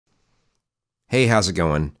Hey, how's it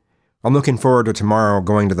going? I'm looking forward to tomorrow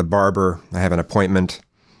going to the barber. I have an appointment,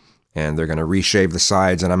 and they're going to reshave the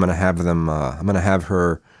sides, and I'm going to have them, I'm going to have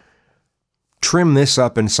her trim this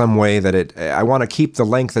up in some way that I want to keep the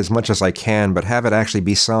length as much as I can, but have it actually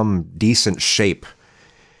be some decent shape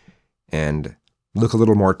and look a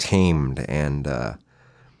little more tamed and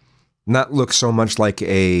not look so much like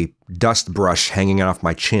a dust brush hanging off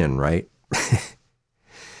my chin, right?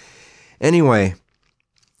 Anyway,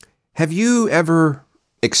 have you ever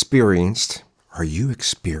experienced, are you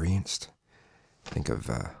experienced? Think of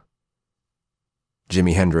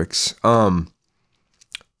Jimi Hendrix. When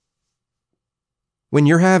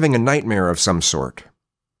you're having a nightmare of some sort,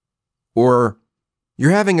 or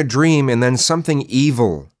you're having a dream and then something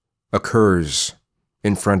evil occurs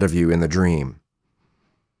in front of you in the dream,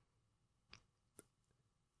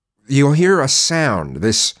 you'll hear a sound,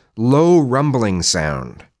 this low rumbling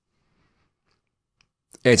sound.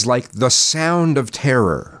 It's like the sound of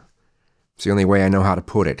terror. It's the only way I know how to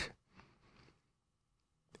put it.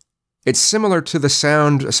 It's similar to the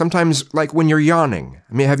sound, sometimes like when you're yawning.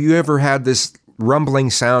 I mean, have you ever had this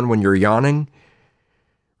rumbling sound when you're yawning?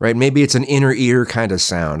 Right? Maybe it's an inner ear kind of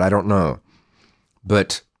sound. I don't know.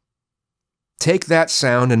 But take that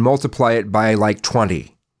sound and multiply it by like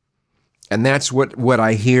 20. And that's what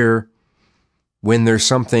I hear when there's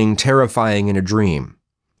something terrifying in a dream.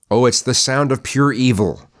 Oh, it's the sound of pure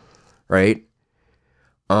evil, right?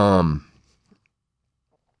 And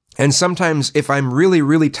sometimes if I'm really,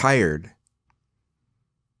 really tired,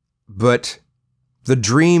 but the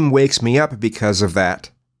dream wakes me up because of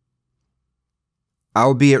that,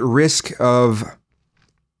 I'll be at risk of...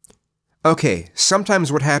 Okay,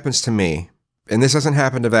 sometimes what happens to me, and this doesn't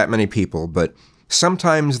happen to that many people, but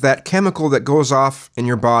sometimes that chemical that goes off in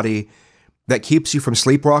your body that keeps you from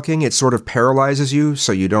sleepwalking, it sort of paralyzes you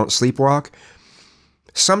so you don't sleepwalk.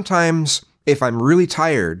 Sometimes, if I'm really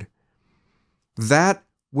tired, that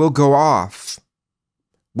will go off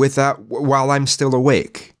while I'm still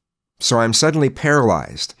awake. So I'm suddenly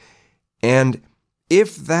paralyzed. And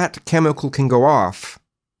if that chemical can go off,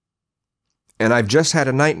 and I've just had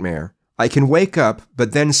a nightmare, I can wake up,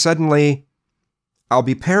 but then suddenly I'll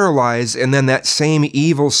be paralyzed, and then that same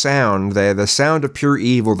evil sound, the sound of pure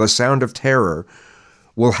evil, the sound of terror,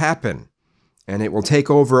 will happen, and it will take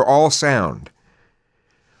over all sound.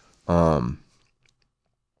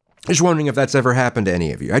 Just wondering if that's ever happened to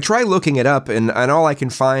any of you. I try looking it up, and all I can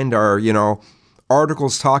find are,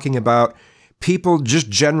 articles talking about people just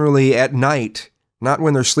generally at night, not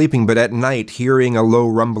when they're sleeping, but at night, hearing a low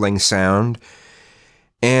rumbling sound.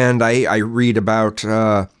 And I read about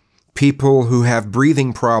people who have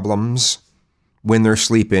breathing problems when they're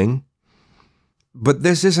sleeping, but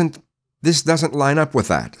this doesn't line up with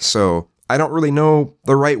that, so I don't really know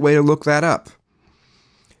the right way to look that up.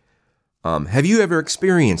 Have you ever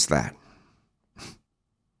experienced that?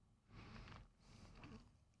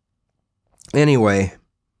 Anyway,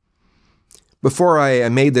 before I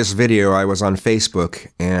made this video, I was on Facebook,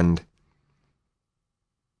 and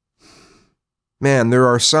man, there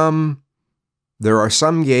are some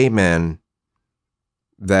gay men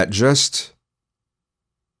that just,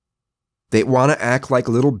 they want to act like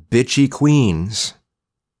little bitchy queens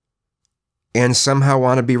and somehow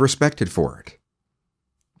want to be respected for it.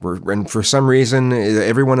 And for some reason,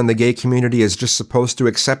 everyone in the gay community is just supposed to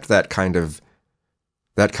accept that kind of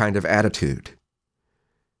attitude.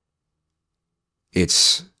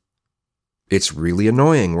 It's really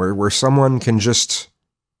annoying where someone can just...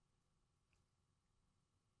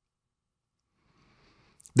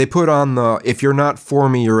 They put on the, if you're not for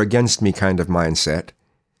me, you're against me kind of mindset.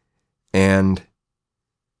 And,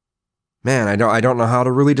 man, I don't know how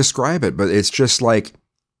to really describe it, but it's just like,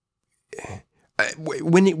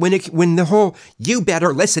 when the whole, you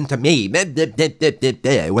better listen to me,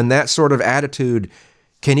 when that sort of attitude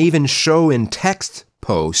can even show in text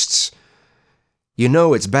posts,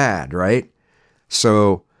 it's bad, right?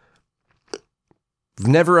 So, I've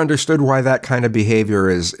never understood why that kind of behavior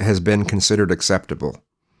has been considered acceptable.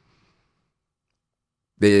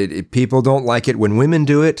 People don't like it when women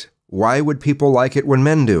do it. Why would people like it when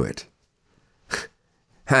men do it?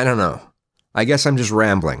 I don't know. I guess I'm just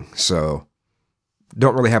rambling, so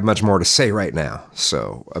don't really have much more to say right now.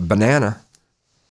 So, a banana.